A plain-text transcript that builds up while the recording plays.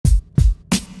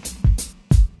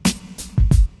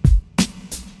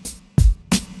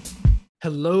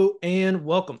Hello and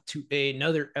welcome to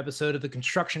another episode of the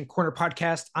Construction Corner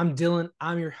podcast. I'm Dylan.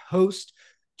 I'm your host,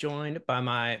 joined by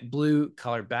my blue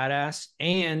collar badass.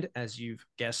 And as you've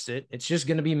guessed it, it's just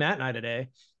going to be Matt and I today.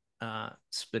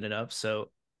 Spin it up. So,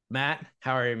 Matt,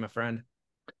 how are you, my friend?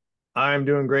 I'm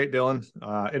doing great, Dylan.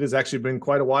 It has actually been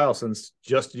quite a while since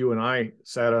just you and I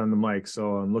sat on the mic,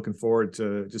 so I'm looking forward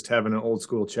to just having an old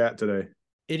school chat today.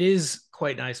 It is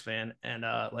quite nice, man. And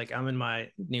like I'm in my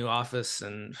new office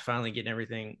and finally getting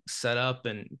everything set up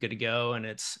and good to go. And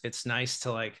it's nice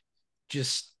to like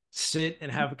just sit and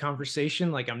have a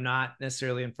conversation. Like I'm not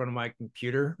necessarily in front of my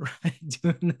computer, right?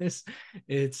 Doing this.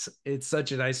 It's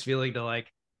such a nice feeling to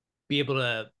like be able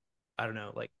to, I don't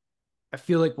know, like I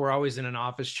feel like we're always in an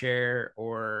office chair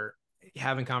or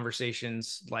having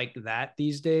conversations like that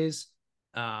these days.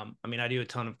 I mean, I do a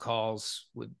ton of calls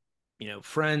with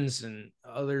friends and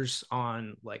others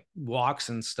on like walks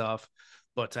and stuff,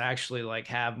 but to actually like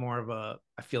have more of a,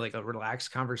 I feel like a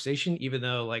relaxed conversation, even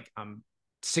though like I'm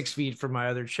 6 feet from my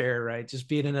other chair, right? Just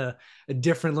being in a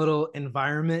different little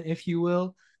environment, if you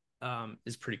will,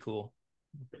 is pretty cool.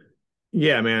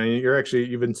 Yeah, man,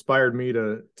 you've inspired me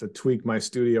to tweak my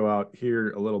studio out here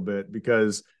a little bit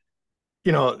because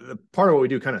part of what we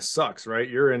do kind of sucks, right?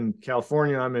 You're in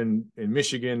California, I'm in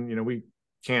Michigan. We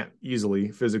can't easily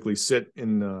physically sit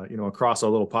in across a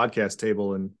little podcast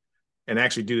table and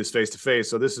actually do this face to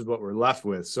face. So this is what we're left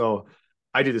with. So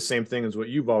I do the same thing as what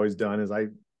you've always done. Is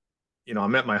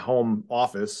I'm at my home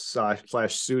office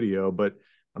slash studio, but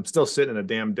I'm still sitting at a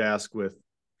damn desk with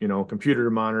computer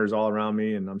monitors all around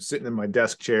me, and I'm sitting in my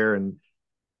desk chair, and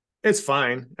it's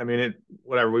fine. I mean,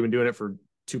 whatever. We've been doing it for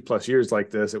 2+ years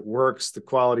like this. It works. The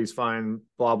quality's fine.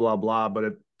 Blah blah blah. But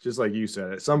it just like you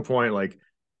said, at some point, like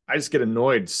I just get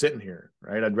annoyed sitting here.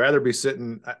 Right? I'd rather be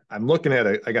sitting. I'm looking at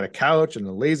I got a couch and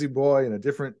a lazy boy and a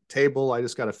different table. I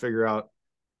just got to figure out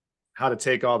how to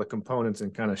take all the components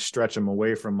and kind of stretch them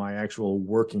away from my actual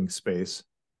working space.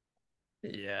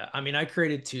 Yeah, I mean, I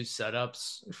created two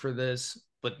setups for this,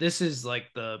 but this is like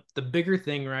the bigger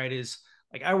thing, right? Is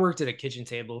like I worked at a kitchen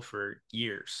table for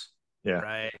years, Yeah.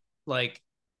 right? Like,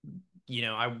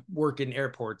 I work in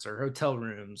airports or hotel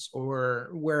rooms or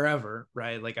wherever,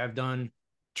 right? Like I've done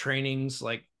trainings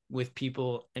like with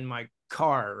people in my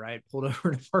car, right? Pulled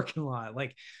over in a parking lot.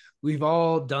 Like we've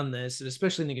all done this, and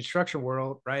especially in the construction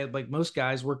world, right? Like most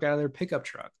guys work out of their pickup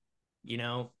truck.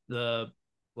 The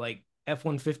like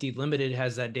F-150 Limited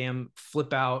has that damn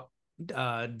flip out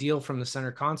deal from the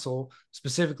center console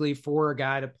specifically for a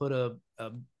guy to put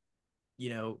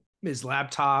his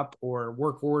laptop or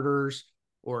work orders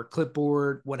or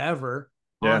clipboard, whatever,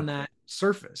 Yeah. on that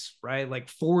surface, right? Like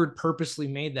Ford purposely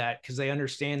made that because they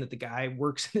understand that the guy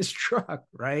works in his truck,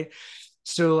 right?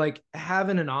 So like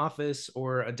having an office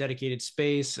or a dedicated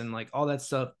space and like all that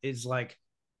stuff is like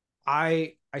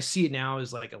I see it now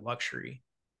as like a luxury,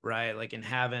 right? Like in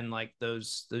having like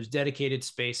those dedicated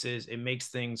spaces, it makes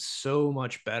things so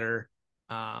much better.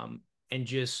 And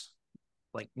just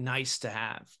like nice to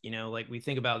have, like we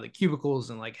think about the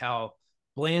cubicles and like how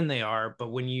bland they are, but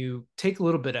when you take a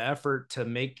little bit of effort to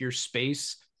make your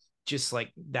space just like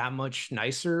that much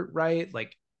nicer, right?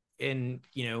 Like, and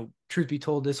truth be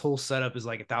told, this whole setup is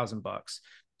like $1,000.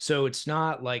 So it's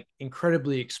not like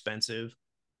incredibly expensive,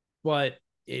 but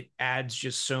it adds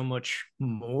just so much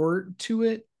more to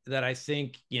it that I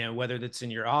think, whether that's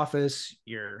in your office,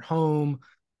 your home,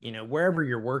 wherever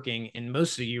you're working, and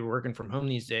most of you are working from home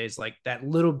these days, like that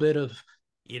little bit of,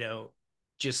 you know,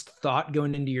 just thought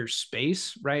going into your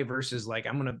space, right? Versus like,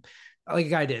 I'm going to,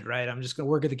 like I did, right? I'm just going to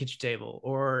work at the kitchen table,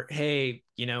 or, hey,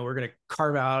 we're going to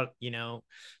carve out,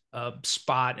 a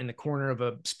spot in the corner of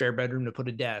a spare bedroom to put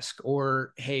a desk,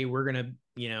 or, hey, we're going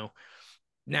to,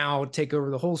 now take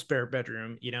over the whole spare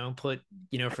bedroom, put,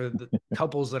 for the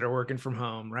couples that are working from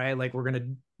home, right? Like we're going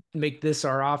to make this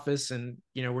our office and,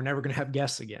 we're never going to have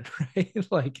guests again, right?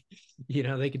 Like,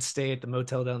 they could stay at the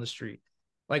motel down the street,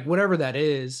 like whatever that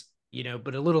is,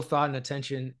 but a little thought and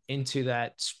attention into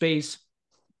that space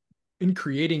and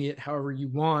creating it however you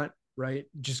want, right?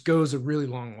 Just goes a really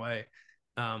long way.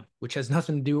 Which has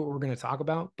nothing to do with what we're going to talk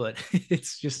about, but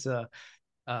it's just a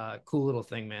cool little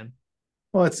thing, man.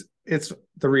 Well, it's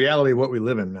the reality of what we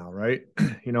live in now, right?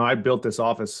 I built this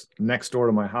office next door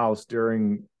to my house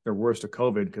during the worst of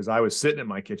COVID because I was sitting at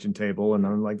my kitchen table and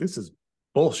I'm like, this is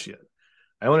bullshit.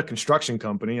 I own a construction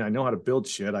company. I know how to build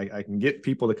shit. I can get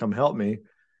people to come help me.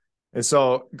 And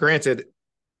so, granted,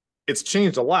 it's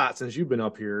changed a lot since you've been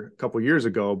up here a couple years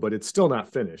ago, but it's still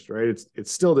not finished, right?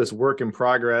 It's still this work in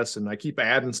progress, and I keep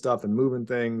adding stuff and moving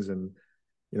things. And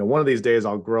one of these days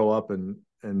I'll grow up and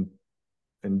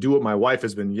do what my wife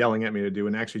has been yelling at me to do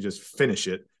and actually just finish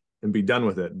it and be done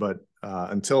with it. But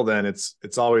until then,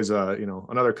 it's always a,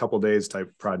 another couple days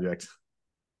type project.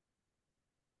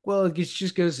 Well, it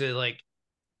just goes to like,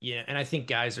 yeah, and I think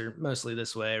guys are mostly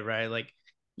this way, right? Like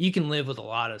you can live with a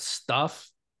lot of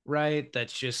stuff, right?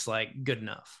 That's just like good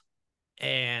enough.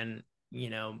 And,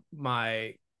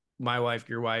 my wife,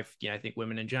 your wife, I think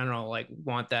women in general like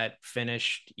want that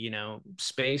finished,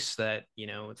 space, that,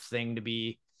 thing to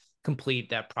be complete,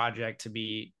 that project to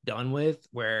be done with,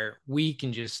 where we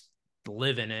can just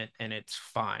live in it and it's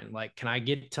fine. Like, can I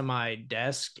get to my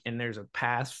desk and there's a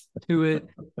path to it?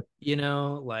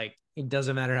 Like it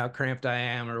doesn't matter how cramped I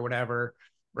am or whatever,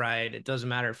 right? It doesn't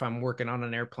matter if I'm working on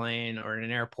an airplane or in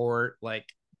an airport. Like,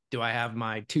 do I have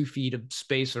my 2 feet of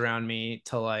space around me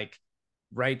to like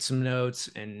write some notes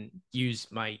and use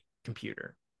my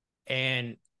computer?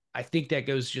 And I think that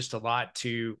goes just a lot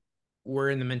to,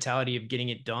 we're in the mentality of getting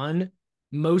it done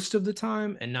most of the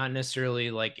time and not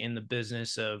necessarily like in the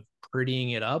business of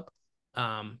prettying it up.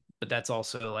 But that's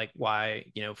also like why,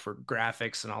 for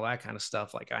graphics and all that kind of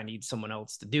stuff, like I need someone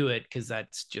else to do it, because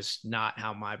that's just not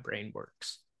how my brain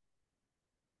works.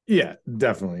 Yeah,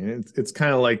 definitely. It's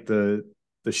kind of like the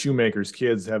shoemaker's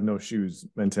kids have no shoes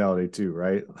mentality too,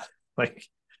 right? Like,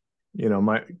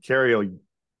 my Carrie will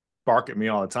bark at me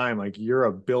all the time, like, you're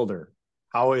a builder.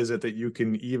 How is it that you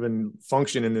can even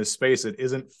function in this space that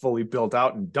isn't fully built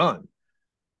out and done?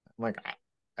 I'm like,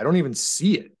 I don't even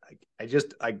see it.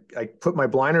 I put my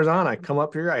blinders on. I come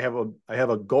up here. I have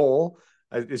a goal.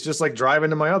 It's just like driving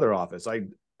to my other office. I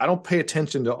don't pay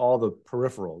attention to all the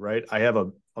peripheral, right? I have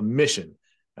a mission,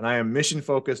 and I am mission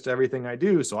focused to everything I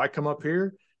do. So I come up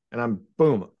here and I'm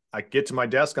boom. I get to my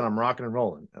desk and I'm rocking and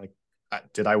rolling. Like,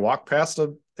 did I walk past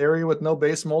an area with no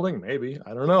base molding? Maybe.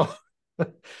 I don't know.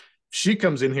 She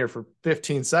comes in here for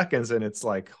 15 seconds and it's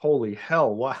like, holy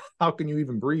hell, how can you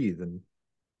even breathe? And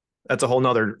that's a whole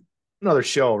another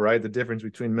show, right? The difference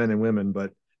between men and women.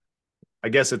 But I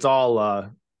guess it's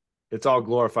all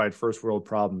glorified first world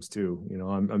problems too.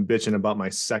 I'm bitching about my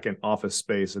second office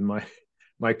space and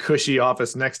my cushy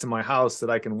office next to my house that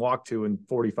I can walk to in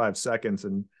 45 seconds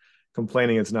and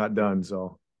complaining it's not done.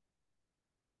 So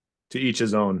to each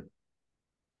his own.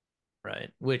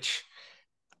 Right. Which,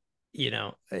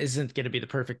 isn't going to be the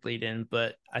perfect lead in,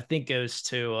 but I think goes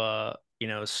to, a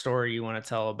story you want to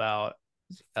tell about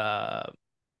uh,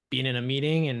 being in a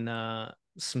meeting and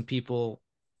some people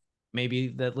maybe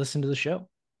that listen to the show.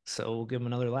 So we'll give them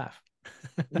another laugh.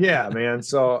 Yeah, man.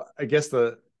 So I guess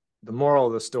the moral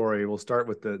of the story, we'll start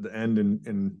with the end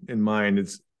in mind.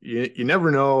 It's you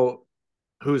never know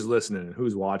who's listening and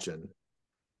who's watching.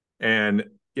 And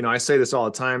I say this all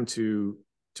the time to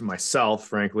myself,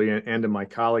 frankly, and to my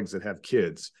colleagues that have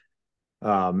kids.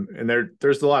 And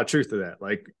there's a lot of truth to that.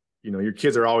 Like, your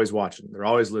kids are always watching, they're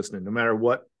always listening, no matter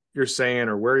what you're saying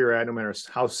or where you're at, no matter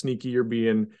how sneaky you're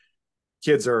being.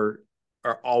 Kids are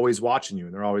always watching you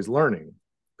and they're always learning,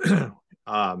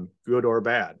 good or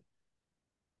bad.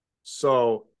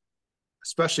 So,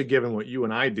 especially given what you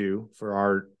and I do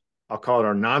for I'll call it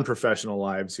our non-professional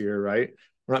lives here, right?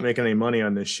 We're not making any money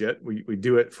on this shit. We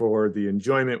do it for the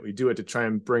enjoyment. We do it to try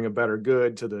and bring a better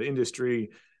good to the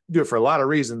industry. We do it for a lot of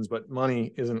reasons, but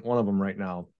money isn't one of them right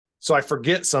now. So I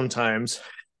forget sometimes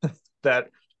that,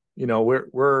 we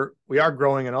are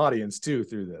growing an audience too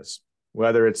through this,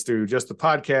 whether it's through just the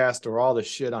podcast or all the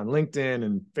shit on LinkedIn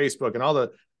and Facebook and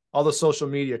all the social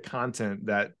media content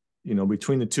that,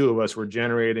 between the two of us, we're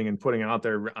generating and putting out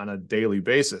there on a daily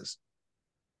basis.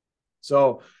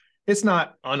 So it's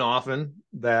not unoften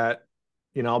that,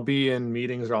 I'll be in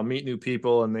meetings or I'll meet new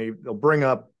people and they'll bring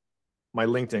up my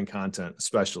LinkedIn content,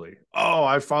 especially. Oh,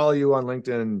 I follow you on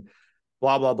LinkedIn,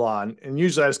 blah, blah, blah. And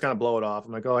usually I just kind of blow it off.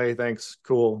 I'm like, oh, hey, thanks.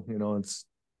 Cool.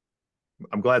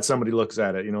 I'm glad somebody looks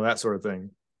at it, that sort of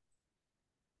thing.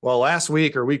 Well, last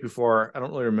week or week before, I don't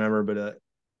really remember, but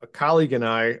a colleague and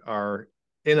I are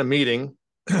in a meeting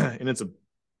and it's a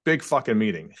big fucking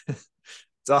meeting.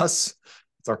 It's us,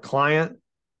 it's our client.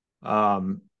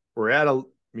 We're at a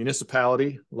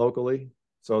municipality locally.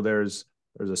 So there's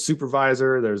a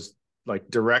supervisor, there's like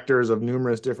directors of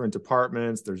numerous different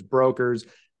departments, there's brokers,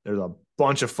 there's a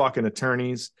bunch of fucking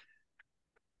attorneys.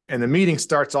 And the meeting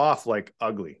starts off like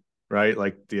ugly, right?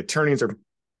 Like the attorneys are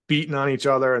beating on each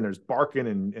other and there's barking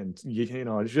and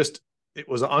it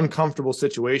was an uncomfortable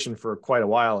situation for quite a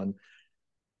while. And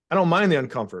I don't mind the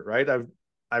uncomfort, right?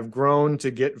 I've grown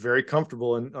to get very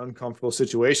comfortable in uncomfortable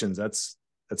situations. That's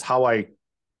how I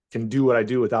can do what I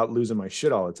do without losing my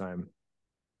shit all the time.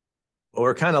 But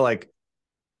we're kind of like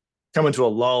coming to a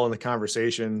lull in the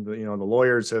conversation. The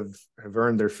lawyers have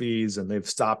earned their fees and they've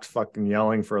stopped fucking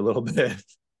yelling for a little bit.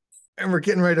 And we're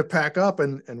getting ready to pack up.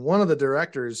 And one of the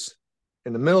directors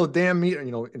in the middle of the damn meeting,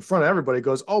 in front of everybody,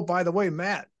 goes, "Oh, by the way,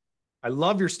 Matt, I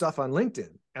love your stuff on LinkedIn.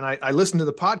 And I listen to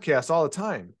the podcast all the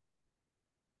time."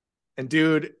 And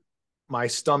dude, my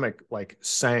stomach like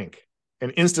sank.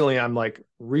 And instantly I'm like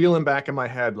reeling back in my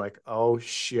head, like, oh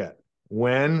shit.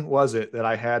 When was it that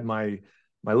I had my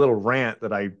little rant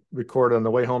that I recorded on the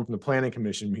way home from the planning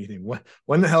commission meeting?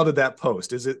 When the hell did that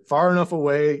post? Is it far enough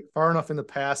away, far enough in the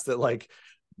past that like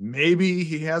maybe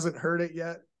he hasn't heard it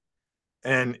yet?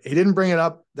 And he didn't bring it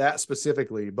up that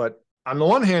specifically, but on the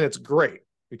one hand, it's great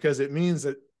because it means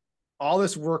that all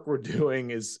this work we're doing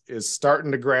is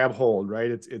starting to grab hold, right?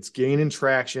 It's gaining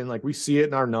traction. Like we see it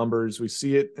in our numbers, we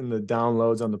see it in the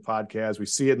downloads on the podcast, we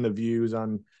see it in the views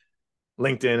on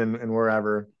LinkedIn and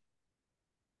wherever.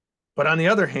 But on the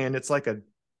other hand, it's like a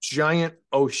giant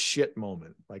oh shit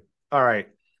moment. Like, all right,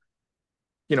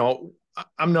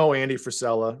 I'm no Andy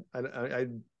Frisella.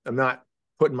 I'm not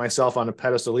putting myself on a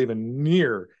pedestal even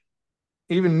near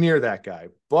that guy.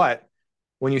 But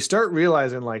when you start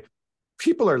realizing like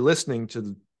people are listening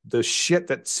to the shit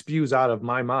that spews out of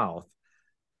my mouth,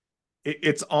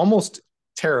 it's almost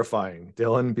terrifying,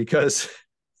 Dylan, because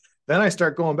then I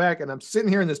start going back and I'm sitting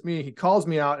here in this meeting. He calls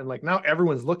me out and like now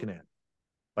everyone's looking at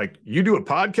like, you do a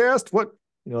podcast? What?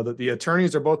 The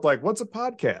attorneys are both like, what's a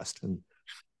podcast? And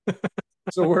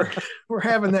so we're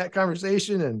having that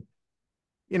conversation and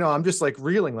I'm just like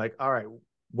reeling like, all right,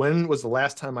 when was the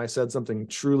last time I said something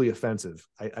truly offensive?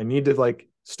 I need to like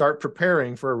start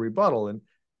preparing for a rebuttal. And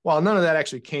while none of that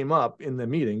actually came up in the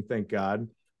meeting, thank God,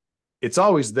 it's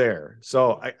always there.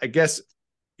 So I guess,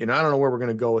 I don't know where we're going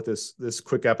to go with this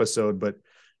quick episode, but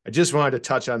I just wanted to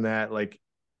touch on that. Like,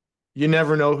 you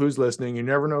never know who's listening. You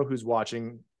never know who's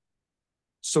watching.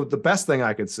 So the best thing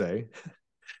I could say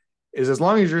is as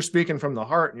long as you're speaking from the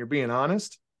heart and you're being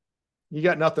honest, you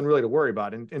got nothing really to worry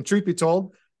about. And truth be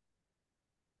told,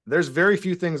 there's very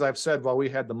few things I've said while we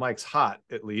had the mics hot,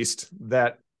 at least,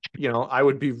 that, I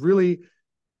would be really,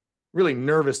 really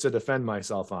nervous to defend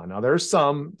myself on. Now, there's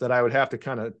some that I would have to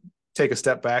kind of take a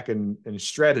step back and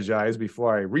strategize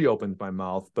before I reopened my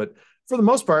mouth. But for the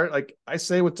most part, like I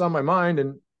say what's on my mind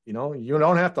and, you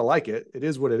don't have to like it. It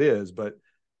is what it is. But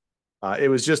it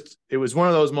was one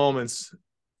of those moments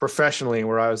professionally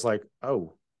where I was like,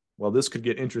 oh, well, this could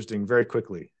get interesting very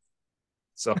quickly.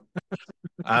 So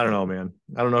I don't know, man.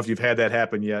 I don't know if you've had that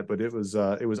happen yet, but it was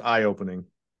eye-opening.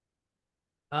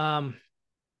 Not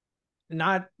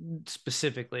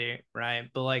specifically, right?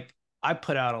 But like I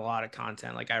put out a lot of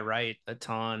content. Like I write a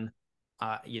ton.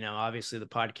 Obviously the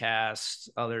podcast,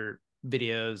 other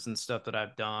videos and stuff that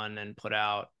I've done and put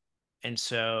out. And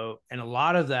a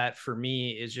lot of that for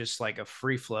me is just like a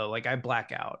free flow. Like I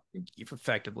black out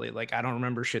effectively. Like I don't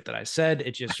remember shit that I said.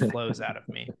 It just flows out of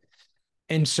me.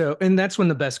 And that's when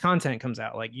the best content comes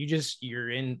out. Like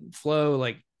you're in flow,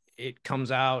 like it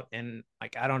comes out. And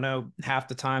like, I don't know half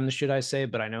the time the shit I say,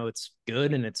 but I know it's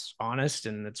good and it's honest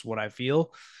and it's what I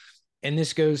feel. And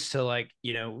this goes to like,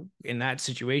 in that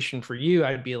situation for you,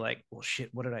 I'd be like, well, shit,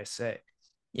 what did I say?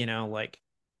 Like,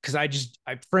 cause I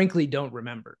frankly don't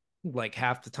remember like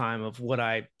half the time of what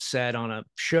I said on a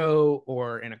show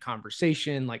or in a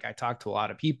conversation. Like I talk to a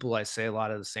lot of people, I say a lot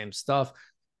of the same stuff,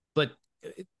 but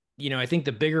I think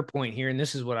the bigger point here, and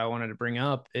this is what I wanted to bring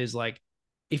up, is like,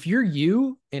 if you're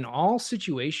you in all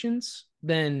situations,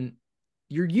 then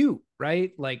you're you,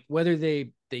 right? Like whether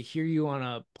they hear you on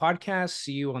a podcast,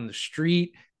 see you on the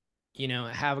street,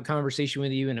 have a conversation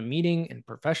with you in a meeting, in a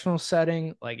professional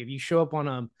setting. Like if you show up on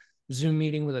a Zoom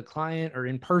meeting with a client or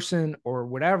in person or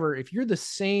whatever, if you're the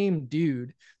same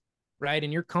dude, right,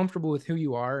 and you're comfortable with who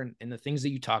you are and the things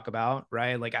that you talk about,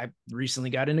 right? Like I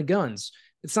recently got into guns.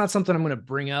 It's not something I'm going to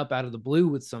bring up out of the blue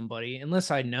with somebody unless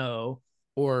I know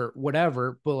or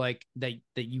whatever, but like that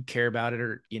you care about it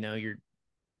or,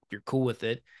 you're cool with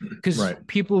it, because right.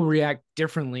 People react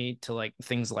differently to like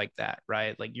things like that,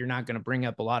 right? Like you're not going to bring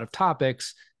up a lot of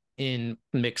topics in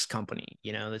mixed company,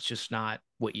 that's just not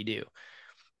what you do.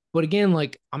 But again,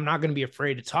 like I'm not going to be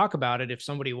afraid to talk about it. If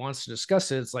somebody wants to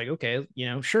discuss it, it's like, okay,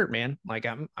 sure, man, like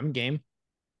I'm game.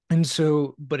 And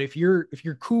so, but if you're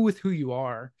cool with who you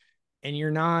are and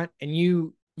you're not, and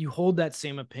you hold that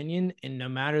same opinion, and no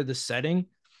matter the setting,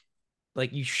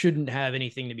 like you shouldn't have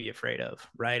anything to be afraid of,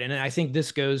 right? And I think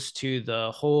this goes to the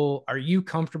whole, are you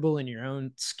comfortable in your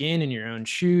own skin, in your own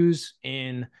shoes?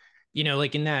 And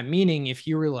like in that meaning, if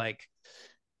you were like,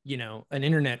 an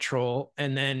internet troll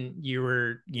and then you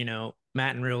were,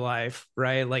 Matt in real life,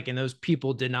 right? Like, and those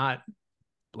people did not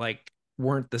like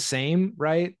weren't the same,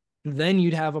 right? Then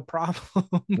you'd have a problem.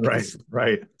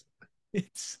 Right.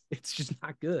 It's just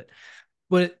not good.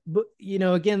 But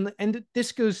again, and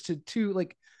this goes to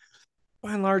like,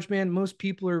 by and large, man, most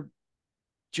people are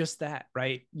just that,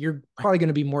 right? You're probably going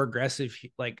to be more aggressive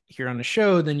like here on the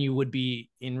show than you would be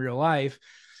in real life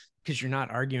because you're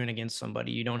not arguing against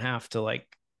somebody. You don't have to like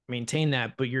maintain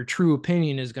that, but your true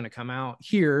opinion is going to come out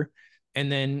here.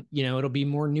 And then, you know, it'll be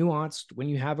more nuanced when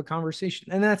you have a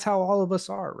conversation. And that's how all of us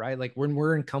are, right? Like when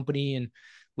we're in company and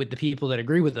with the people that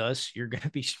agree with us, you're going to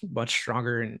be much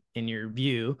stronger in your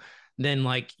view than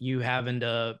like you having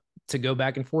to go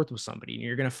back and forth with somebody, and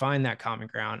you're going to find that common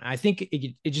ground. I think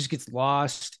it just gets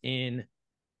lost in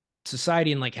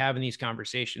society and like having these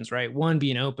conversations, right? One,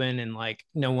 being open and like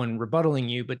no one rebuttaling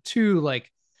you, but two, like,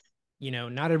 you know,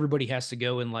 not everybody has to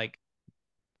go and like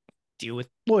deal with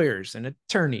lawyers and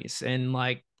attorneys and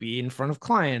like be in front of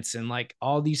clients and like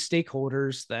all these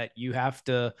stakeholders that you have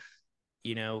to,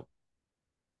 you know,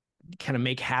 kind of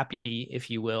make happy, if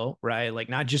you will, right? Like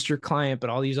not just your client, but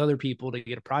all these other people to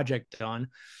get a project done.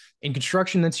 In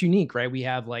construction, that's unique, right? We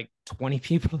have like 20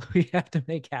 people that we have to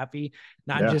make happy,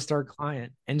 not just our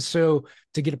client. And so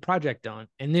to get a project done,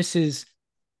 and this is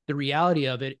the reality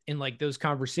of it, in like those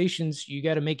conversations, you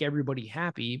got to make everybody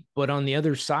happy. But on the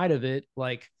other side of it,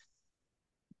 like,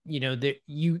 you know, that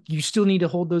you still need to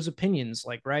hold those opinions,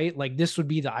 like, right? Like this would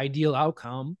be the ideal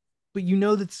outcome, but you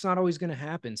know that's not always going to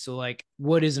happen. So like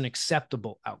what is an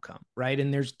acceptable outcome, right?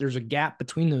 And there's a gap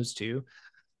between those two,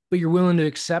 but you're willing to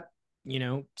accept, you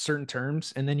know, certain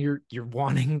terms, and then you're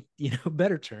wanting, you know,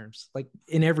 better terms, like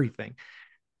in everything.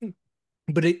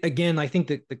 But again, I think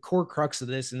that the core crux of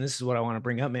this, and this is what I want to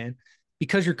bring up, man,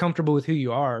 because you're comfortable with who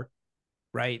you are,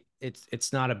 right?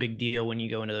 It's not a big deal when you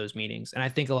go into those meetings. And I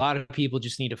think a lot of people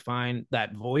just need to find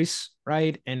that voice,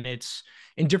 right? And it's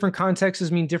in different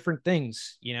contexts mean different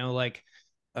things, you know, like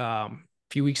a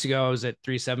few weeks ago I was at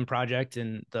 3-7 Project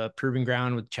and the Proving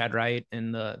Ground with Chad Wright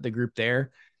and the group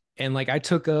there. And like I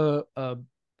took a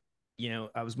you know,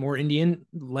 I was more Indian,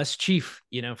 less chief,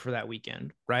 you know, for that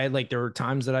weekend, right? Like there were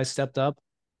times that I stepped up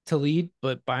to lead,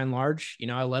 but by and large, you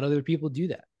know, I let other people do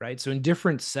that, right? So in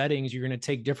different settings, you're going to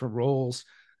take different roles.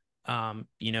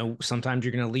 You know, sometimes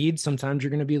you're going to lead, sometimes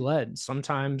you're going to be led,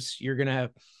 sometimes you're going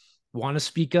to want to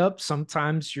speak up,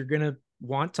 sometimes you're going to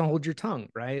want to hold your tongue,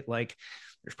 right? Like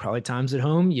there's probably times at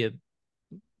home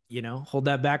you know, hold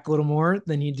that back a little more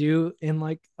than you do in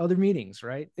like other meetings,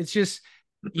 right? It's just,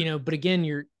 you know, but again,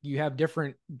 you have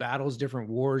different battles, different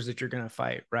wars that you're going to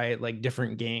fight, right? Like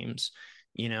different games.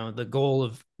 You know, the goal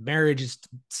of marriage is to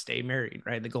stay married,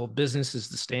 right? The goal of business is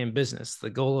to stay in business. The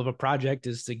goal of a project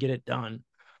is to get it done,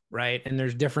 right? And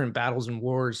there's different battles and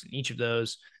wars in each of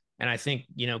those. And I think,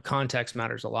 you know, context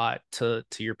matters a lot to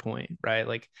your point, right?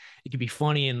 Like it could be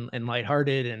funny and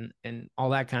lighthearted and all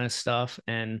that kind of stuff.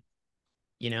 And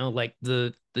you know, like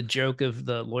the joke of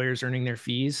the lawyers earning their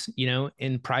fees, you know,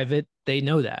 in private, they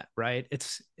know that, right?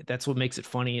 That's what makes it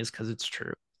funny, is because it's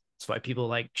true. That's why people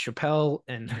like Chappelle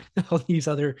and all these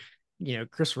other, you know,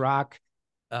 Chris Rock.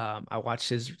 I watched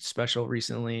his special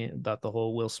recently about the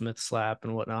whole Will Smith slap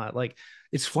and whatnot. Like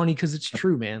it's funny because it's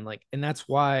true, man. Like, and that's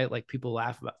why like people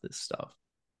laugh about this stuff.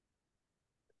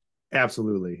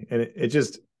 Absolutely. And it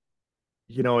just,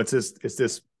 you know, it's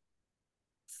this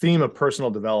theme of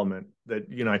personal development that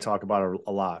you and I talk about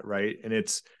a lot, right? And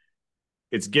it's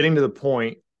getting to the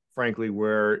point, frankly,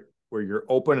 where you're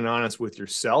open and honest with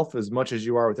yourself as much as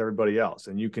you are with everybody else,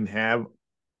 and you can have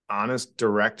honest,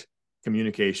 direct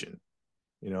communication.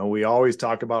 You know, we always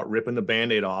talk about ripping the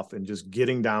Band-Aid off and just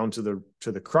getting down to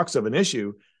the crux of an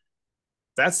issue.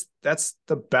 That's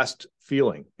the best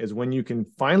feeling, is when you can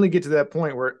finally get to that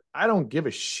point where I don't give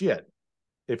a shit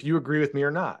if you agree with me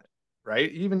or not.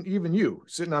 Right? Even you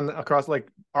sitting on across, like,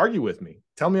 argue with me,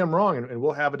 tell me I'm wrong, and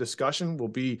we'll have a discussion.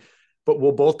 But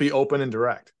we'll both be open and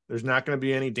direct. There's not going to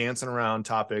be any dancing around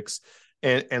topics.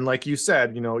 And like you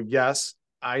said, you know, yes,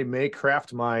 I may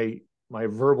craft my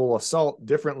verbal assault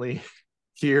differently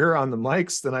here on the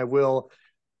mics than I will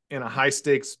in a high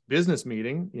stakes business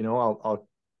meeting. You know, I'll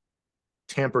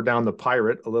tamper down the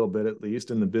pirate a little bit, at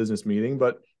least in the business meeting,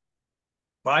 but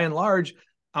by and large,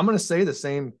 I'm going to say the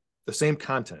same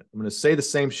content. I'm going to say the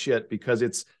same shit because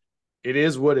it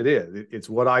is what it is. It's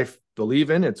what I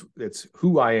believe in. It's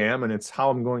who I am, and it's how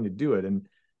I'm going to do it. And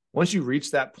once you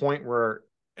reach that point where,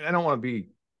 and I don't want to be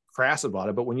crass about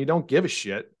it, but when you don't give a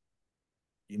shit,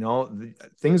 you know,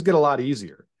 things get a lot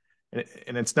easier.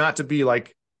 And it's not to be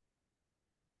like,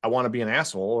 I want to be an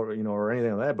asshole or, you know, or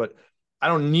anything like that, but I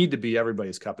don't need to be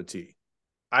everybody's cup of tea.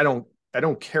 I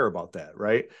don't care about that.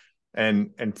 Right.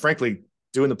 And frankly,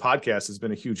 doing the podcast has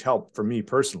been a huge help for me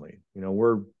personally. You know,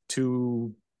 we're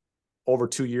over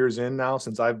 2 years in now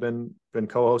since I've been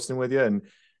co-hosting with you, and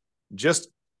just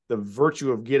the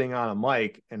virtue of getting on a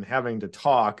mic and having to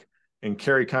talk and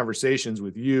carry conversations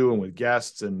with you and with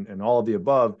guests and all of the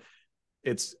above,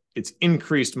 it's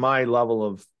increased my level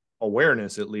of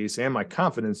awareness, at least, and my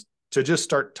confidence to just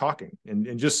start talking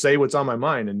and just say what's on my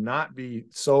mind and not be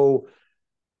so,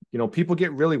 people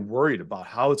get really worried about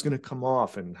how it's going to come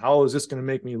off and how is this going to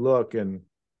make me look. And,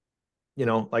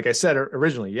 like I said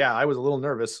originally, yeah, I was a little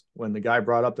nervous when the guy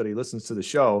brought up that he listens to the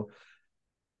show.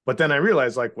 But then I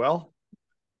realized, like, well,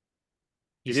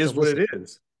 it is what it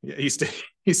is. Yeah,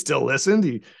 he still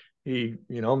listened. He,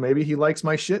 maybe he likes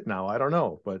my shit now. I don't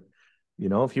know. But,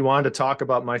 if he wanted to talk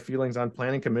about my feelings on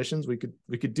planning commissions, we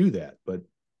could do that. But,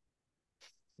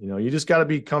 you just got to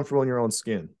be comfortable in your own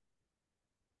skin.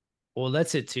 Well,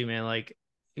 that's it too, man. Like,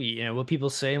 what people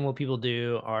say and what people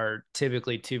do are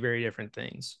typically two very different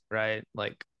things, right?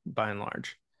 Like, by and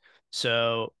large.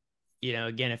 So,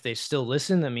 again, if they still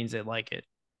listen, that means they like it,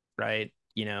 right?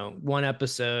 One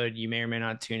episode, you may or may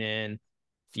not tune in.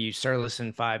 If you start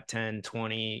listening 5, 10,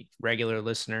 20, regular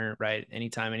listener, right?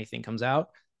 Anytime anything comes out,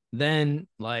 then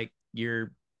like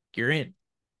you're in,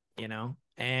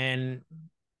 and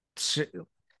so,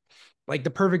 like the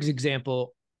perfect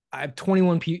example, I have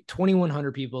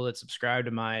 2,100 people that subscribe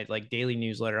to my like daily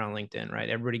newsletter on LinkedIn, right?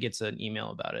 Everybody gets an email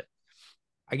about it.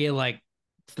 I get like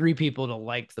 3 people to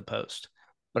like the post,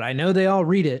 but I know they all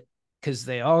read it because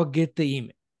they all get the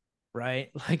email, right?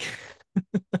 Like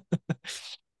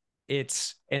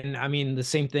and I mean, the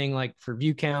same thing like for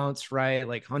view counts, right?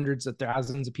 Like hundreds of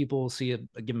thousands of people will see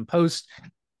a given post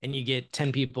and you get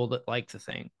 10 people that like the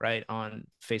thing, right? On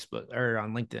Facebook or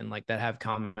on LinkedIn, like that have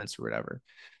comments or whatever.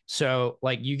 So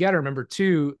like you got to remember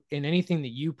too, in anything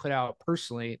that you put out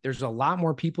personally, there's a lot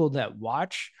more people that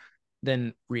watch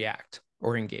than react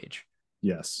or engage.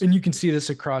 Yes. And you can see this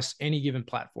across any given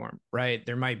platform, right?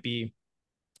 There might be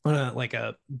like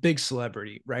a big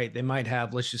celebrity, right? They might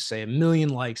have, let's just say, 1 million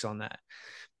likes on that,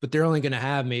 but they're only going to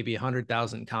have maybe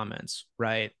 100,000 comments,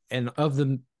 right? And of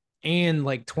them, and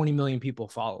like 20 million people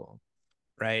follow them,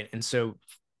 right? And so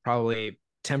probably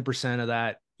 10% of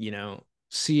that,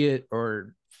 see it,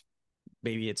 or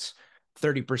maybe it's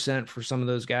 30% for some of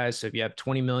those guys. So if you have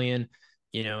 20 million,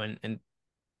 and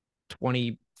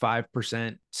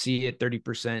 25% see it,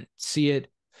 30% see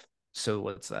it. So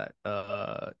what's that?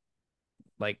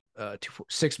 Like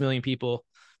 6 million people,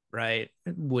 right,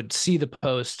 would see the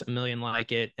post, 1 million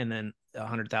like it, and then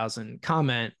 100,000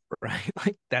 comment, right?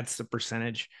 Like that's the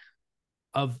percentage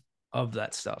of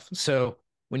that stuff. So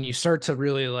when you start to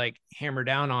really like hammer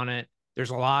down on it, there's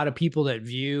a lot of people that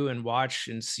view and watch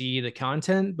and see the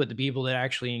content, but the people that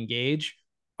actually engage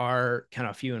are kind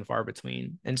of few and far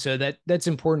between. And so that's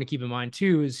important to keep in mind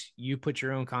too, is you put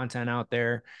your own content out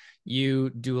there, you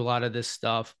do a lot of this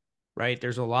stuff, right?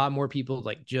 There's a lot more people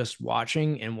like just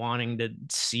watching and wanting to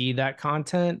see that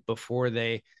content before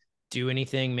they do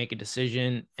anything, make a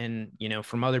decision. And,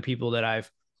 from other people that I've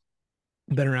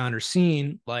been around or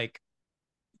seen, like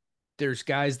there's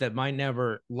guys that might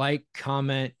never like,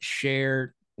 comment,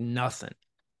 share, nothing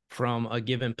from a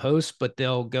given post, but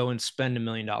they'll go and spend $1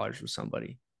 million with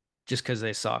somebody just because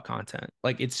they saw content.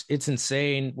 Like it's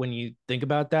insane when you think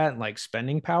about that, and like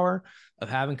spending power of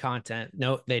having content.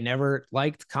 No, they never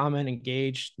liked, comment,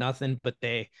 engaged, nothing, but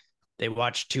they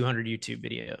watched 200 YouTube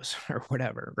videos or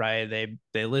whatever, right?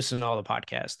 They listened to all the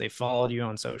podcasts, they followed you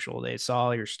on social, they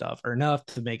saw your stuff, or enough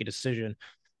to make a decision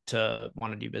to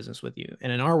want to do business with you.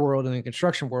 And in our world, in the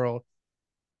construction world,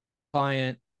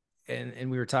 client,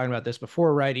 and we were talking about this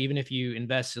before, right? Even if you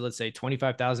invested, let's say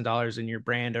 $25,000 in your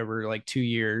brand over like 2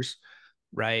 years,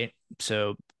 right?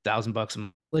 So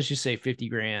 $1,000, let's just say 50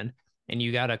 grand, and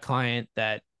you got a client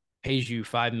that pays you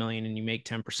 5 million and you make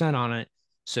 10% on it.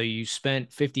 So you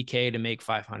spent 50K to make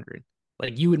 500.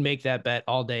 Like you would make that bet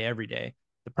all day, every day.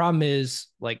 The problem is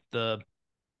like the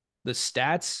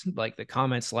stats, like the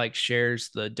comments, like shares,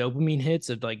 the dopamine hits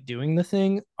of like doing the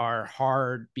thing are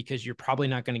hard because you're probably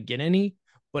not going to get any.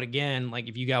 But again, like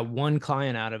if you got one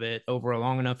client out of it over a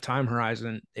long enough time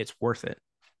horizon, it's worth it.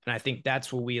 And I think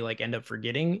that's what we like end up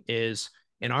forgetting is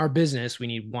in our business, we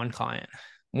need one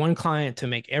client to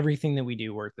make everything that we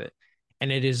do worth it.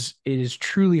 And it is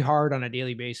truly hard on a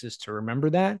daily basis to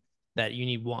remember that you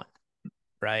need one,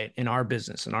 right? In our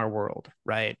business, in our world,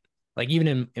 right? Like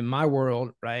even in my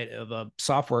world, right, of a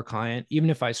software client, even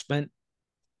if I spent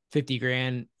 50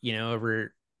 grand,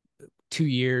 over 2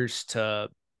 years to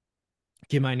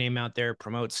get my name out there,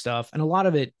 promote stuff. And a lot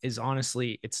of it is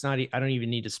honestly, it's not, I don't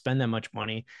even need to spend that much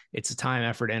money. It's the time,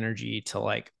 effort, energy to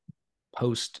like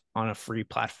post on a free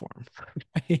platform,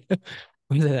 right?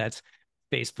 Whether that's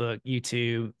Facebook,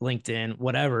 YouTube, LinkedIn,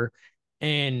 whatever.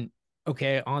 And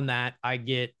okay, on that, I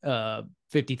get a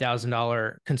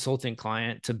 $50,000 consulting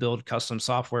client to build custom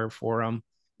software for them,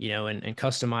 and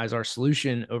customize our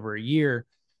solution over a year.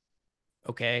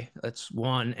 Okay, that's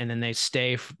one. And then they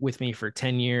stay with me for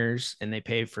 10 years and they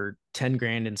pay for 10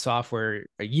 grand in software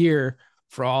a year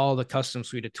for all the custom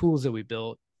suite of tools that we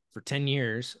built for 10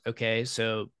 years. Okay,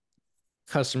 so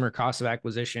customer cost of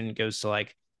acquisition goes to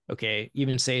like, okay,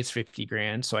 even say it's 50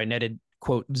 grand. So I netted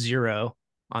quote zero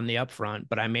on the upfront,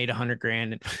 but I made 100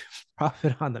 grand in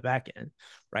profit on the back end,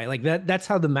 right? Like that's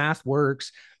how the math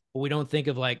works. But we don't think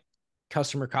of like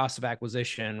customer cost of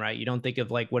acquisition, right? You don't think of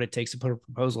like what it takes to put a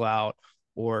proposal out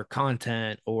or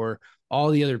content or all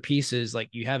the other pieces. Like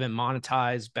you haven't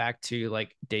monetized back to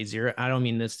like day zero. I don't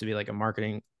mean this to be like a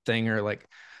marketing thing or like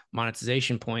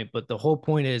monetization point, but the whole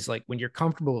point is like when you're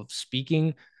comfortable with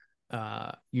speaking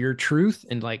your truth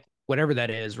and like whatever that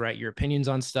is, right? Your opinions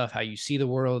on stuff, how you see the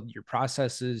world, your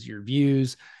processes, your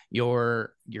views,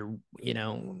 your you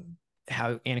know,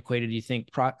 how antiquated you think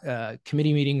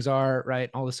committee meetings are, right?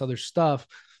 All this other stuff.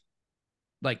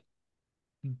 Like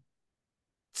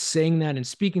saying that and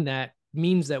speaking that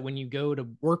means that when you go to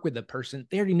work with a person,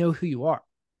 they already know who you are,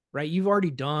 right? You've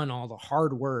already done all the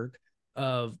hard work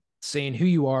of saying who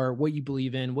you are, what you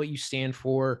believe in, what you stand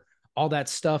for, all that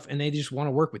stuff. And they just want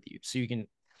to work with you. So you can,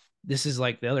 this is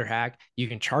like the other hack. You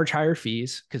can charge higher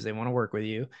fees because they want to work with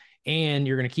you, and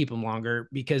you're going to keep them longer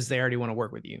because they already want to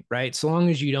work with you, right? So long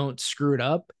as you don't screw it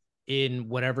up in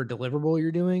whatever deliverable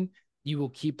you're doing, you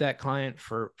will keep that client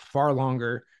for far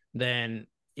longer than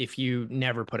if you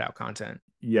never put out content.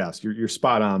 Yes, you're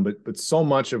spot on, but so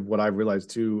much of what I've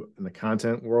realized too in the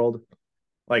content world,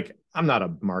 like I'm not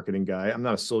a marketing guy, I'm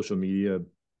not a social media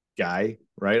guy,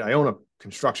 right? I own a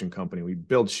construction company, we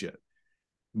build shit.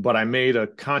 But I made a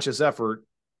conscious effort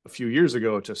a few years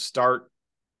ago to start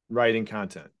writing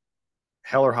content.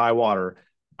 Hell or high water,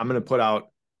 I'm going to put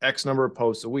out X number of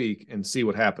posts a week and see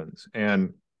what happens.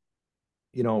 And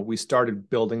we started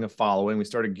building a following, we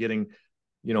started getting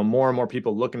more and more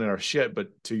people looking at our shit. But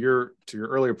to your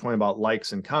earlier point about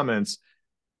likes and comments,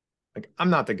 like I'm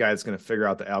not the guy that's going to figure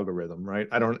out the algorithm, right?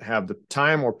 I don't have the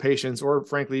time or patience or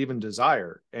frankly even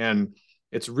desire. And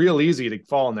it's real easy to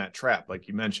fall in that trap, like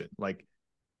you mentioned. Like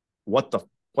what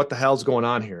the hell's going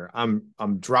on here? I'm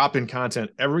dropping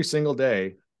content every single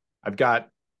day. I've got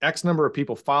X number of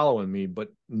people following me, but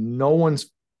no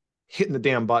one's hitting the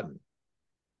damn button.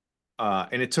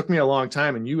 And it took me a long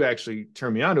time, and you actually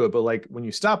turned me onto it. But like when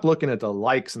you stop looking at the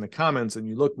likes and the comments and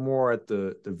you look more at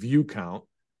the view count,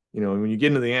 when you get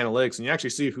into the analytics and you actually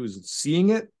see who's seeing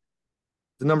it,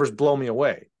 the numbers blow me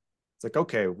away. It's like,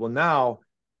 okay, well now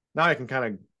I can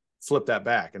kind of flip that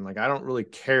back and like I don't really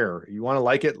care. You want to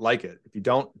like it, like it. If you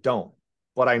don't.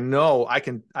 But I know I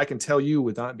can tell you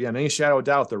without beyond any shadow of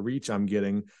doubt the reach I'm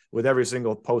getting with every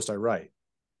single post I write.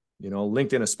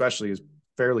 LinkedIn especially is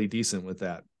fairly decent with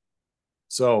that.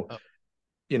 So,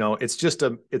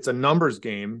 it's a numbers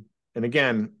game. And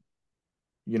again,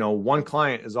 one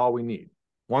client is all we need.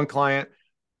 One client,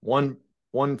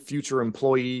 one future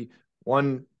employee,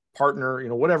 one partner,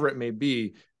 whatever it may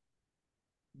be.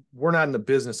 We're not in the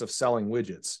business of selling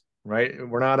widgets, right?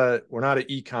 We're not an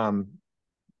e-com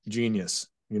genius,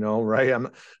 right? I'm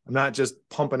not just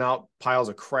pumping out piles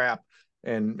of crap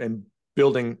and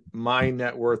building my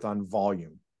net worth on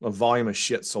volume of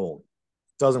shit sold.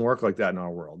 It doesn't work like that in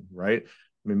our world, right?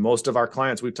 I mean, most of our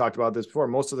clients, we've talked about this before,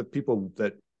 most of the people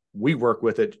that we work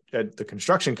with at the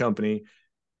construction company,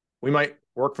 we might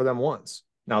work for them once.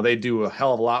 Now they do a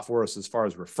hell of a lot for us as far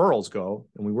as referrals go,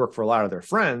 and we work for a lot of their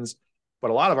friends, but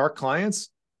a lot of our clients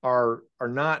are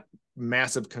not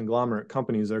massive conglomerate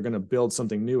companies that are going to build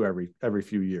something new every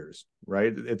few years,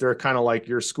 right? They're kind of like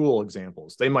your school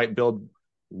examples. They might build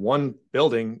one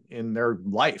building in their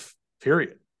life,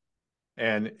 period.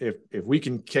 And if we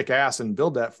can kick ass and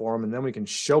build that for them, and then we can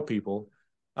show people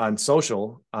on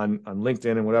social, on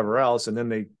LinkedIn and whatever else, and then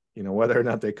they, whether or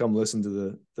not they come listen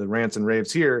to the rants and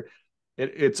raves here,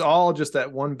 it's all just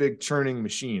that one big churning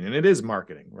machine. And it is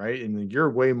marketing, right? And you're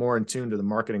way more in tune to the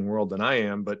marketing world than I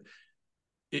am, but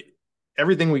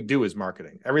everything we do is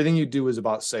marketing. Everything you do is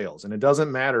about sales. And it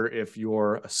doesn't matter if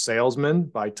you're a salesman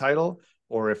by title,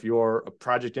 or if you're a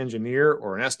project engineer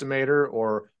or an estimator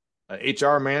or an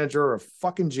HR manager or a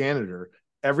fucking janitor.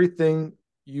 Everything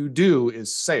you do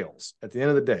is sales at the end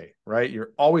of the day, right?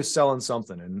 You're always selling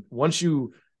something. And once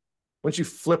you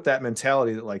flip that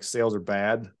mentality that like sales are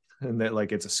bad and that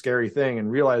like it's a scary thing,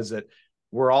 and realize that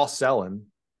we're all selling,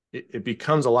 it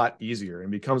becomes a lot easier,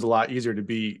 and becomes a lot easier to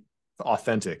be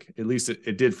authentic. At least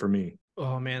it did for me.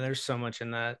 Oh man, there's so much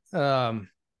in that.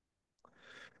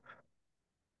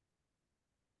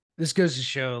 This goes to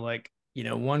show like,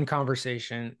 one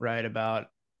conversation, right, about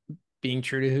being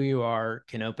true to who you are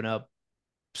can open up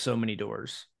so many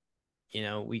doors.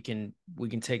 We can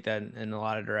take that in a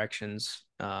lot of directions.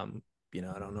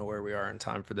 I don't know where we are in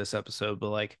time for this episode, but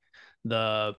like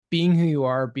the being who you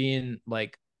are, being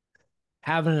like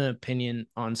having an opinion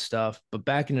on stuff, but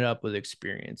backing it up with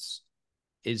experience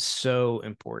is so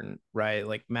important, right?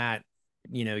 Like Matt,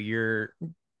 you're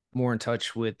more in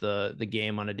touch with the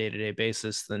game on a day-to-day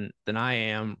basis than I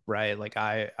am, right? Like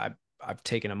I've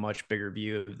taken a much bigger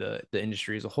view of the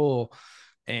industry as a whole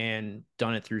and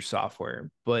done it through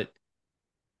software. But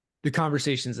the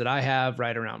conversations that I have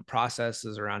right around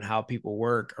processes, around how people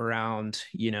work, around,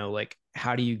 like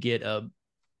how do you get a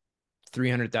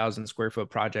 300,000 square foot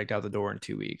project out the door in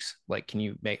 2 weeks? Like, can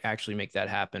you actually make that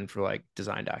happen for like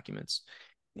design documents?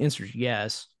 The answer is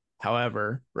yes.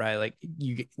 However, right, like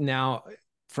you now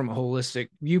from a holistic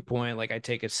viewpoint, like I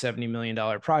take a $70 million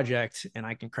project and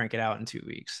I can crank it out in 2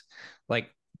 weeks. Like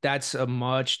that's a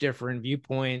much different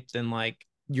viewpoint than like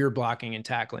you're blocking and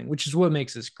tackling, which is what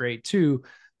makes this great too.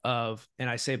 And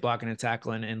I say blocking and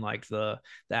tackling in like the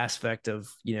aspect of,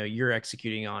 you're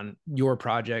executing on your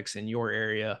projects in your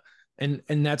area. And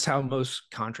that's how most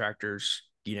contractors,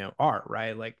 are,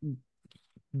 right? Like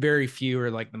very few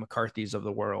are like the McCarthy's of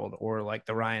the world or like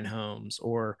the Ryan Holmes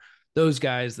or those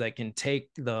guys that can take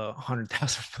the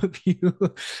 100,000 foot view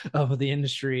of the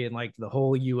industry and like the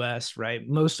whole US, right?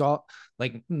 Most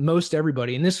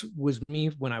everybody. And this was me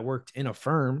when I worked in a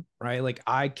firm, right? Like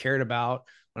I cared about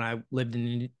when I lived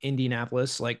in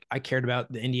Indianapolis, like I cared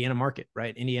about the Indiana market,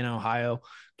 right? Indiana, Ohio,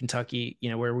 Kentucky,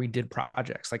 where we did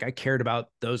projects. Like I cared about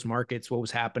those markets, what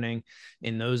was happening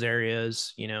in those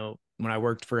areas, when I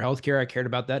worked for healthcare, I cared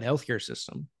about that healthcare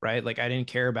system, right? Like I didn't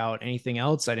care about anything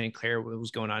else. I didn't care what was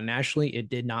going on nationally. It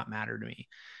did not matter to me.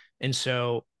 And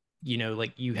so,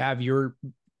 like you have your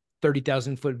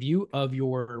 30,000 foot view of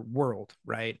your world,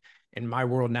 right? And my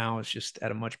world now is just at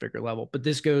a much bigger level. But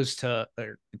this goes to,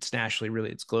 it's nationally,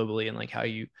 really, it's globally, and like how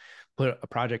you put a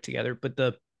project together. But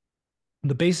the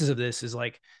basis of this is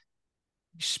like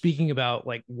speaking about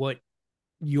like what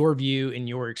your view and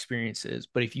your experiences.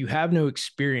 But if you have no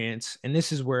experience, and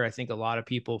this is where I think a lot of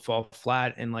people fall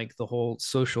flat and like the whole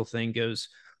social thing goes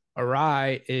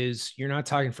awry, is you're not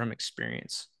talking from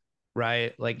experience,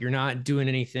 right? Like you're not doing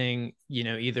anything,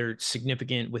 either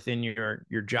significant within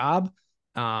your job,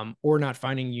 or not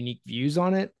finding unique views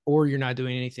on it, or you're not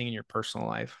doing anything in your personal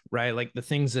life, right? Like the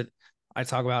things that I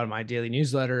talk about in my daily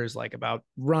newsletter is like about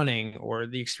running, or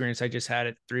the experience I just had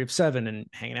at 3 of 7 and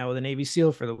hanging out with a Navy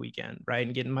SEAL for the weekend, right?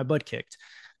 And getting my butt kicked.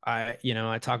 I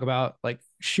talk about like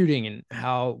shooting and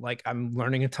how like I'm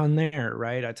learning a ton there,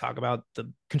 right? I talk about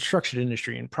the construction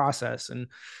industry and process and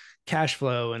cash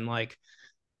flow and like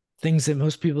things that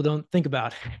most people don't think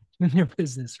about in their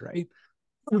business, right?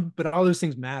 But all those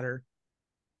things matter.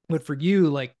 But for you,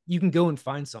 like you can go and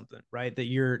find something, right, that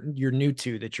you're new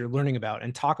to, that you're learning about,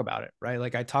 and talk about it, right?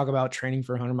 Like I talk about training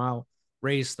for a 100-mile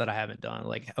race that I haven't done.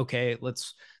 Like, okay,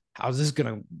 how's this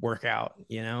gonna work out?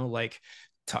 Like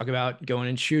talk about going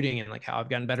and shooting and like how I've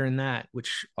gotten better in that,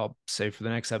 which I'll save for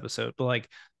the next episode. But like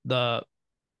the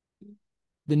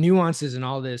the nuances in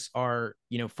all this are,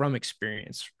 from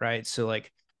experience, right? So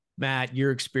like Matt,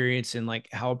 your experience in like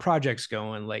how a project's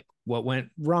going, like what went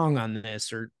wrong on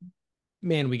this, or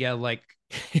man, we got like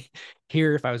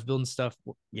here, if I was building stuff,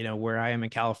 where I am in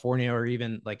California, or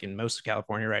even like in most of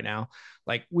California right now,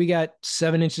 like we got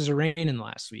 7 inches of rain in the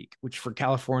last week, which for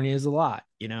California is a lot,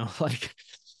 like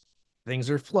things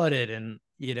are flooded and,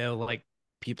 like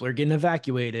people are getting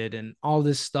evacuated and all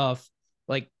this stuff.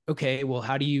 Like, okay, well,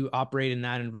 how do you operate in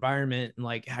that environment? And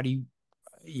like, how do you,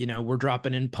 we're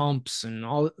dropping in pumps and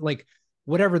all, like,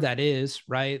 whatever that is,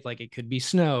 right? Like it could be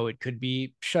snow, it could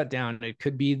be shut down, it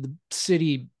could be the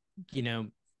city, you know,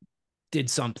 did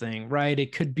something, right?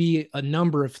 It could be a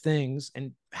number of things,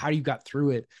 and how you got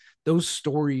through it. Those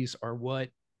stories are what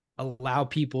allow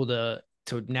people to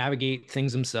navigate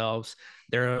things themselves.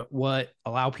 They're what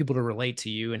allow people to relate to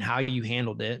you and how you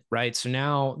handled it, right? So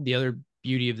now the other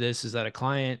beauty of this is that a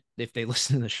client, if they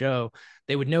listen to the show,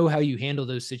 they would know how you handle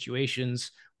those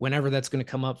situations whenever that's going to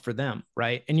come up for them,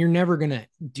 right? And you're never going to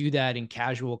do that in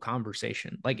casual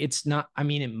conversation. Like it's not, I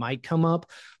mean, it might come up,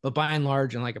 but by and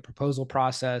large, in like a proposal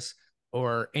process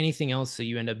or anything else that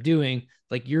you end up doing,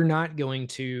 like you're not going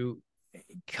to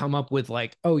come up with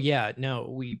like, oh yeah,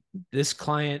 no, this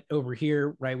client over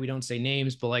here, right? We don't say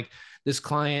names, but like this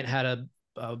client had a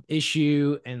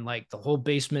issue and like the whole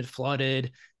basement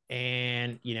flooded,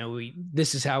 and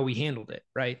this is how we handled it,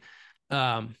 right?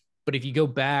 But if you go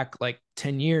back like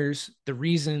 10 years, the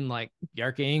reason like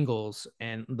Bjarke Ingels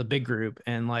and the Big Group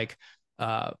and like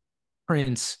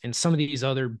Prince and some of these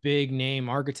other big name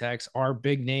architects are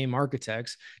big name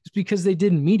architects is because they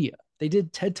did media, they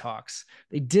did TED Talks,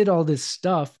 they did all this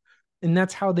stuff, and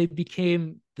that's how they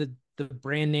became the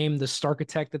brand name, the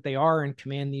Starchitect that they are, and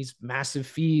command these massive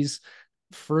fees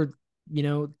for,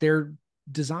 their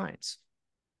designs.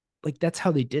 Like that's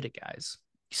how they did it, guys.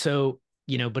 So,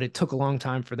 but it took a long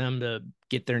time for them to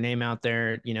get their name out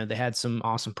there. They had some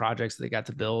awesome projects they got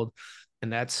to build,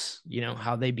 and that's,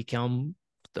 how they become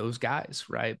those guys,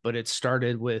 right? But it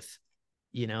started with,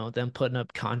 them putting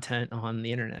up content on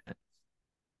the internet.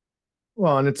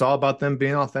 Well, and it's all about them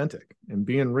being authentic and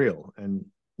being real. And,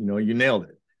 you nailed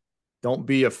it. Don't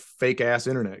be a fake ass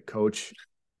internet coach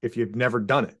if you've never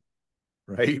done it,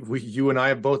 right? You and I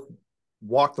have both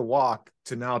walked the walk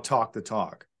to now talk the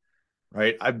talk,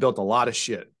 right? I've built a lot of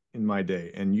shit in my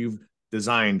day, and you've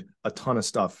designed a ton of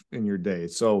stuff in your day.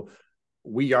 So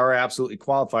we are absolutely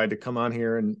qualified to come on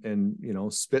here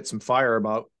and spit some fire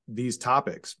about these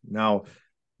topics. Now,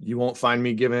 you won't find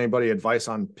me giving anybody advice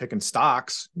on picking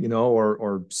stocks,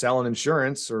 or selling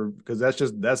insurance, or because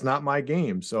that's not my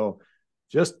game. So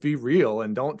just be real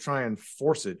and don't try and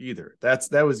force it either. That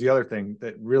was the other thing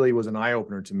that really was an eye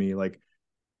opener to me. Like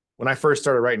when I first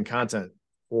started writing content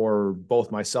for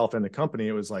both myself and the company,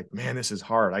 it was like, man, this is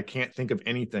hard. I can't think of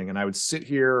anything. And I would sit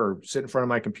here or sit in front of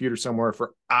my computer somewhere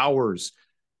for hours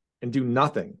and do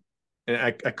nothing. And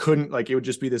I couldn't, like, it would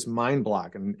just be this mind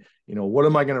block. And, what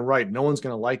am I going to write? No one's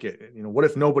going to like it. What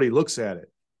if nobody looks at it?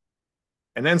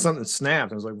 And then something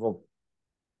snapped. I was like, well,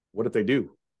 what if they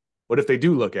do? What if they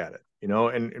do look at it?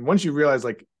 And once you realize,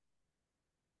 like,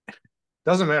 it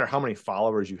doesn't matter how many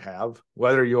followers you have,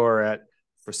 whether you're at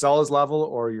Frisella's level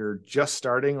or you're just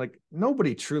starting, like,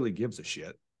 nobody truly gives a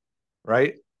shit,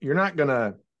 right? You're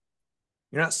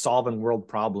not solving world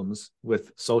problems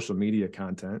with social media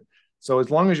content. So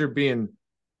as long as you're being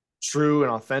true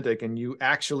and authentic, and you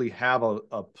actually have a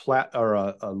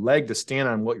leg to stand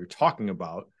on what you're talking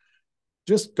about,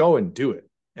 just go and do it.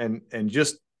 And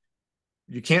just,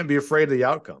 you can't be afraid of the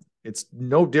outcome. It's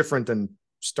no different than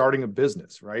starting a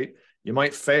business, right? You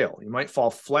might fail, you might fall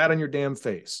flat on your damn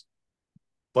face,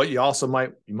 but you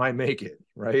might make it,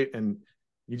 right? And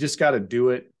you just got to do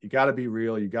it. You got to be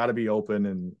real. You got to be open.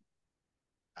 And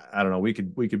I don't know, we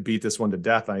could beat this one to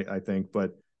death, I think,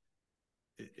 but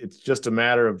it's just a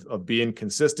matter of being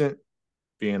consistent,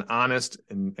 being honest,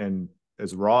 and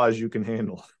as raw as you can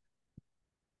handle.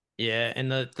 Yeah.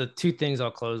 And the two things I'll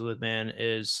close with, man,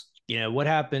 is, what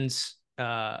happens,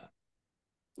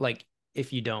 like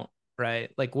if you don't, right?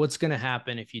 Like what's going to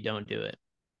happen if you don't do it?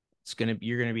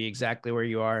 You're going to be exactly where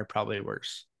you are, probably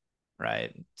worse.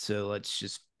 Right. So let's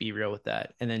just be real with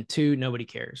that. And then two, nobody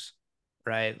cares.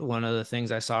 Right. One of the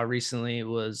things I saw recently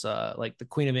was like the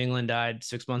Queen of England died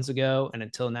 6 months ago, and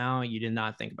until now you did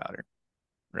not think about her.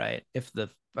 Right. If the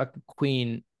fucking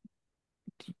Queen,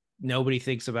 nobody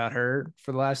thinks about her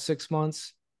for the last 6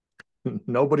 months.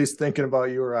 Nobody's thinking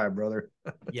about you or I, brother.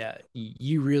 Yeah,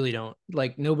 you really don't,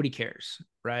 like, nobody cares,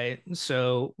 right?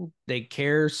 So they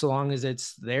care so long as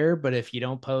it's there, but if you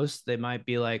don't post, they might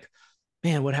be like,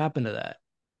 man, what happened to that?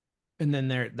 And then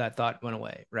that thought went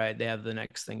away, right? They have the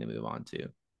next thing to move on to.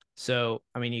 So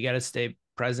I mean, you got to stay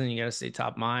present, you got to stay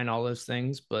top mind, all those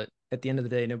things, but at the end of the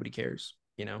day, nobody cares.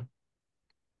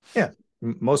 Yeah,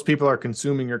 most people are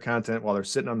consuming your content while they're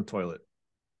sitting on the toilet,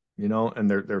 and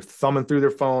they're thumbing through their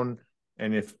phone.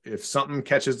 And if something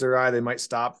catches their eye, they might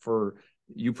stop for,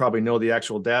 you probably know the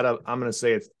actual data. I'm going to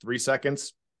say it's 3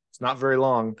 seconds. It's not very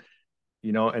long,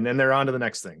 and then they're on to the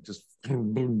next thing. Just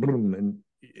boom, boom, boom. And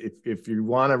if you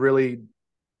want to really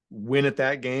win at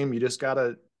that game,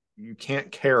 you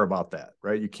can't care about that,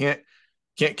 right? You can't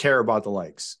care about the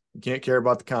likes. You can't care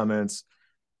about the comments.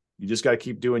 You just got to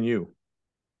keep doing you.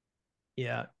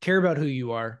 Yeah. Care about who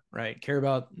you are, right? Care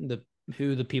about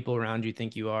who the people around you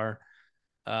think you are,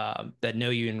 that know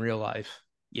you in real life,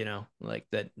 like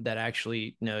that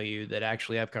actually know you, that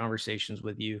actually have conversations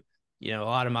with you. A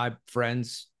lot of my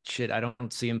friends, shit, I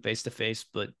don't see them face to face,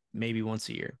 but maybe once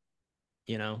a year,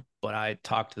 but I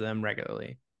talk to them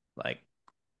regularly. Like,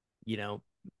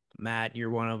 Matt, you're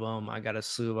one of them. I got a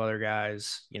slew of other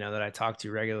guys, that I talk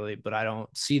to regularly, but I don't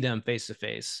see them face to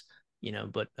face,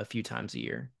 but a few times a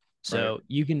year. So Right.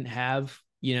 you can have,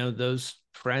 those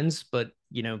friends, but,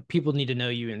 people need to know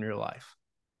you in real life,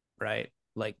 right?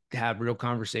 Like have real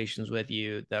conversations with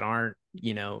you that aren't,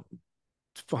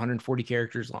 140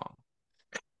 characters long,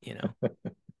 you know,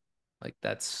 like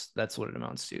that's what it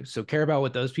amounts to. So care about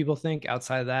what those people think.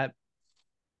 Outside of that,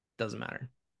 doesn't matter.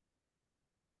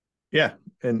 Yeah.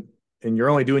 And you're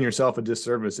only doing yourself a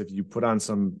disservice if you put on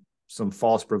some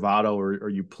false bravado, or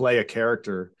you play a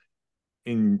character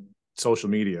in social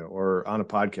media or on a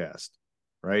podcast,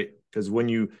 right? Because when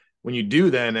you do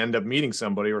then end up meeting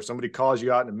somebody, or somebody calls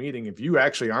you out in a meeting, if you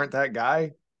actually aren't that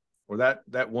guy, or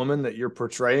that woman that you're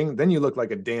portraying, then you look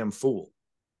like a damn fool.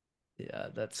 Yeah,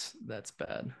 that's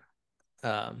bad.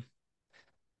 Um,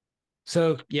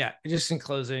 so yeah, just in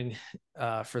closing,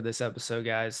 for this episode,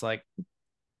 guys, like,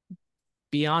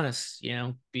 be honest,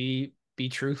 be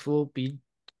truthful, be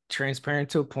transparent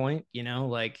to a point,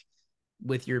 like,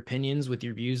 with your opinions, with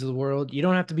your views of the world. You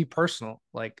don't have to be personal.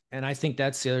 Like, and I think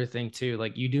that's the other thing too.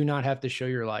 Like, you do not have to show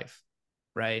your life,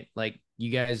 right? Like, you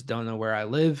guys don't know where I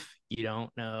live. You don't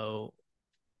know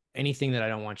anything that I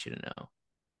don't want you to know.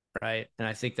 Right. And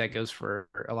I think that goes for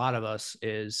a lot of us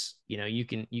is, you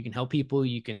can help people,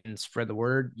 you can spread the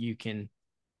word, you can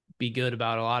be good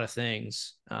about a lot of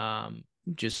things.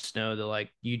 Just know that,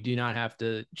 like, you do not have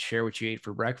to share what you ate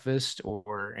for breakfast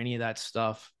or any of that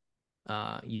stuff.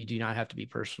 You do not have to be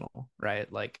personal,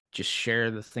 right? Like, just share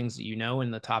the things that you know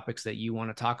and the topics that you want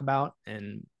to talk about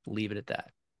and leave it at that.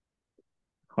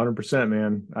 100%,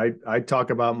 man. I talk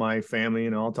about my family,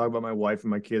 I'll talk about my wife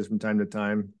and my kids from time to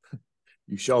time.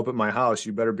 You show up at my house,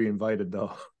 you better be invited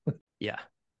though. Yeah.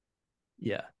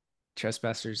 Yeah.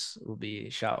 Trespassers will be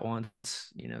shot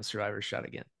once, survivors shot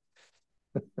again.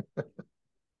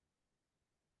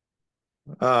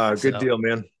 Good So, deal,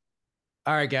 man.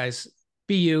 all right, guys,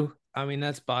 be you. I mean,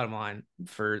 that's bottom line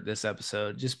for this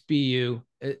episode. Just be you.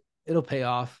 It'll pay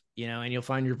off, and you'll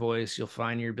find your voice. You'll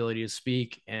find your ability to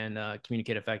speak and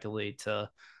communicate effectively to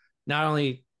not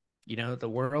only the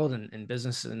world and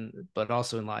business, but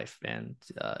also in life. And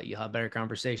you'll have better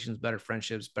conversations, better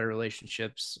friendships, better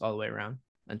relationships all the way around.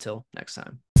 Until next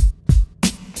time.